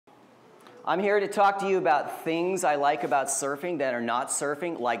I'm here to talk to you about things I like about surfing that are not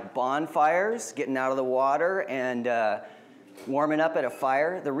surfing, like bonfires, getting out of the water, and warming up at a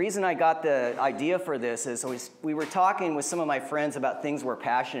fire. The reason I got the idea for this is we were talking with some of my friends about things we're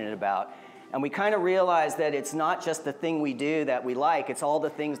passionate about, and we kind of realized that it's not just the thing we do that we like, it's all the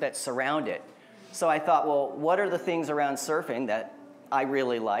things that surround it. So I thought, well, what are the things around surfing that I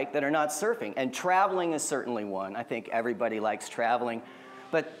really like that are not surfing? And traveling is certainly one. I think everybody likes traveling.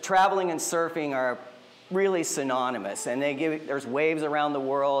 But traveling and surfing are really synonymous, and there's waves around the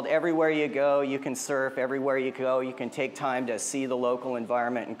world. Everywhere you go, you can surf. Everywhere you go, you can take time to see the local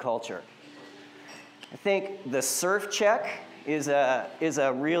environment and culture. I think the surf check is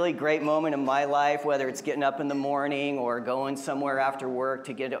a really great moment in my life, whether it's getting up in the morning or going somewhere after work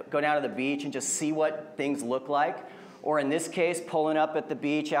to go down to the beach and just see what things look like. Or in this case, pulling up at the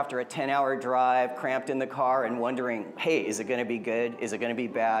beach after a 10-hour drive, cramped in the car and wondering, hey, is it going to be good? Is it going to be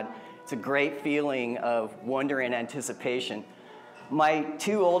bad? It's a great feeling of wonder and anticipation. My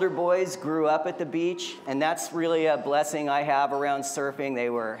two older boys grew up at the beach, and that's really a blessing I have around surfing.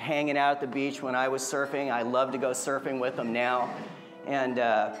 They were hanging out at the beach when I was surfing. I love to go surfing with them now. And,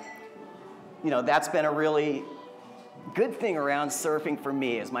 that's been a really good thing around surfing for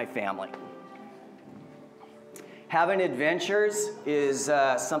me is my family. Having adventures is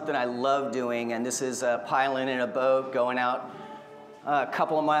something I love doing, and this is piling in a boat, going out a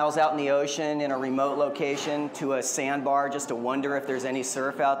couple of miles out in the ocean in a remote location to a sandbar just to wonder if there's any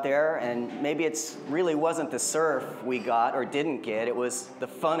surf out there. And maybe it really wasn't the surf we got or didn't get, it was the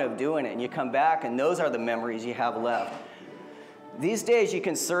fun of doing it. And you come back and those are the memories you have left. These days you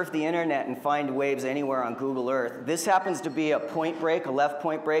can surf the internet and find waves anywhere on Google Earth. This happens to be a point break, a left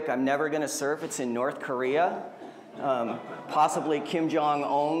point break I'm never going to surf. It's in North Korea. Possibly Kim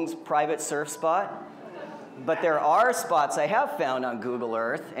Jong-un's private surf spot. But there are spots I have found on Google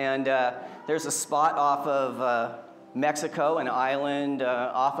Earth, and there's a spot off of Mexico, an island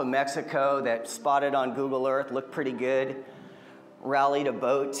off of Mexico that spotted on Google Earth, looked pretty good. Rallied a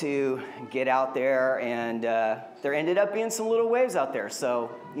boat to get out there, and there ended up being some little waves out there.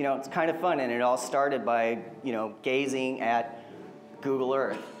 So, it's kind of fun, and it all started by, gazing at Google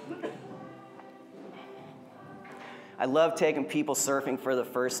Earth. I love taking people surfing for the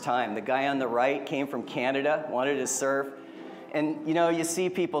first time. The guy on the right came from Canada, wanted to surf. And you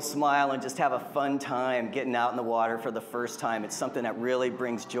see people smile and just have a fun time getting out in the water for the first time. It's something that really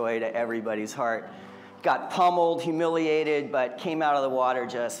brings joy to everybody's heart. Got pummeled, humiliated, but came out of the water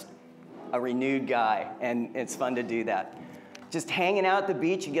just a renewed guy. And it's fun to do that. Just hanging out at the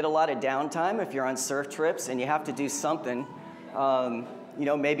beach, you get a lot of downtime if you're on surf trips and you have to do something.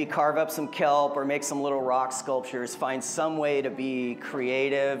 Maybe carve up some kelp or make some little rock sculptures, find some way to be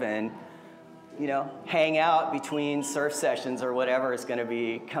creative and, hang out between surf sessions or whatever is going to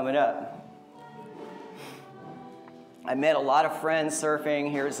be coming up. I met a lot of friends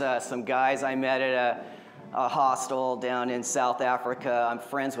surfing. Here's some guys I met at a hostel down in South Africa. I'm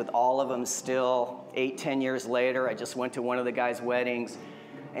friends with all of them still, 8-10 years later. I just went to one of the guys' weddings.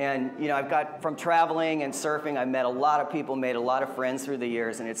 And, I've got, from traveling and surfing, I've met a lot of people, made a lot of friends through the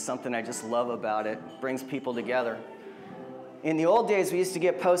years, and it's something I just love about it. It brings people together. In the old days, we used to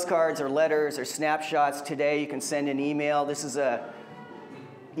get postcards or letters or snapshots. Today, you can send an email. This is a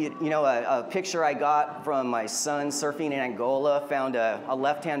picture I got from my son surfing in Angola. Found a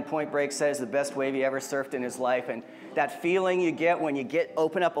left-hand point break, says the best wave he ever surfed in his life. And that feeling you get when you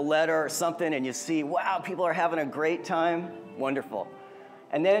open up a letter or something and you see, wow, people are having a great time, wonderful.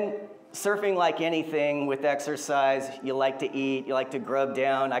 And then surfing, like anything with exercise, you like to eat, you like to grub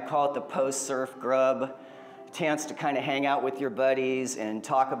down. I call it the post-surf grub. Chance to kind of hang out with your buddies and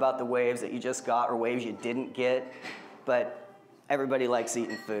talk about the waves that you just got or waves you didn't get. But everybody likes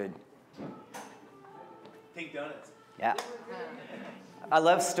eating food. Pink donuts. Yeah. I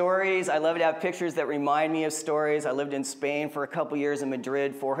love stories. I love to have pictures that remind me of stories. I lived in Spain for a couple years, in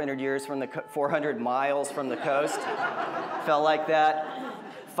Madrid, 400 miles from the coast. Felt like that.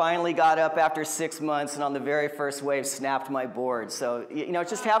 Finally got up after 6 months, and on the very first wave, snapped my board. So,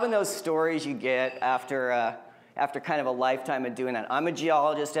 just having those stories you get after kind of a lifetime of doing that. I'm a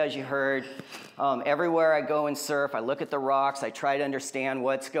geologist, as you heard. Everywhere I go and surf, I look at the rocks. I try to understand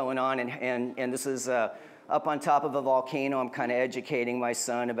what's going on, and this is up on top of a volcano. I'm kind of educating my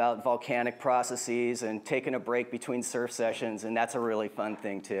son about volcanic processes and taking a break between surf sessions, and that's a really fun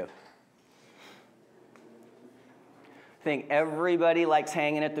thing, too. I think everybody likes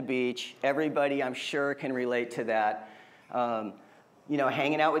hanging at the beach. Everybody, I'm sure, can relate to that.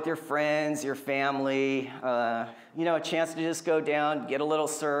 Hanging out with your friends, your family, a chance to just go down, get a little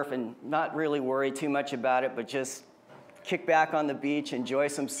surf, and not really worry too much about it, but just kick back on the beach, enjoy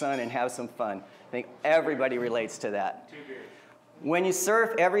some sun, and have some fun. I think everybody relates to that. When you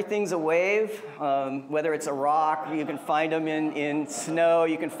surf, everything's a wave, whether it's a rock, you can find them in snow,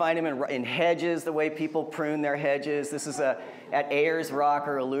 you can find them in hedges, the way people prune their hedges. This is at Ayers Rock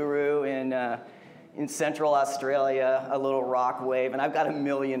or Uluru in central Australia, a little rock wave, and I've got a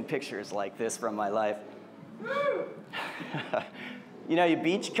million pictures like this from my life. You know, you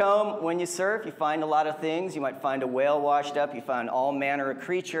beachcomb when you surf, you find a lot of things. You might find a whale washed up, you find all manner of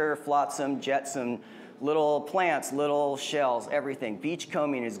creature, flotsam, jetsam, little plants, little shells, everything.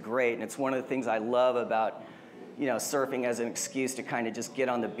 Beachcombing is great, and it's one of the things I love about, you know, surfing as an excuse to kind of just get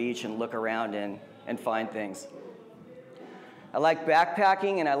on the beach and look around and find things. I like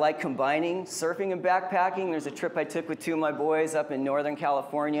backpacking, and I like combining surfing and backpacking. There's a trip I took with 2 of my boys up in Northern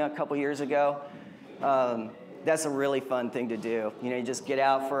California a couple years ago. That's a really fun thing to do. You know, you just get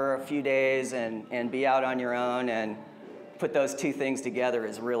out for a few days and be out on your own, and put those 2 things together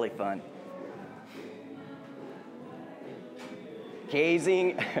is really fun.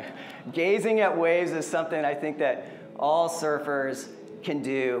 Gazing at waves is something I think that all surfers can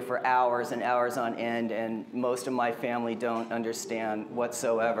do for hours and hours on end, and most of my family don't understand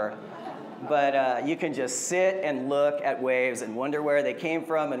whatsoever. But you can just sit and look at waves and wonder where they came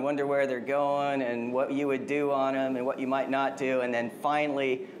from and wonder where they're going and what you would do on them and what you might not do. And then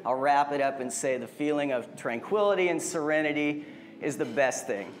finally, I'll wrap it up and say the feeling of tranquility and serenity is the best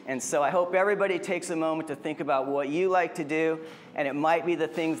thing. And so I hope everybody takes a moment to think about what you like to do, and it might be the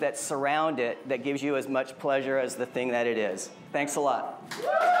things that surround it that gives you as much pleasure as the thing that it is. Thanks a lot.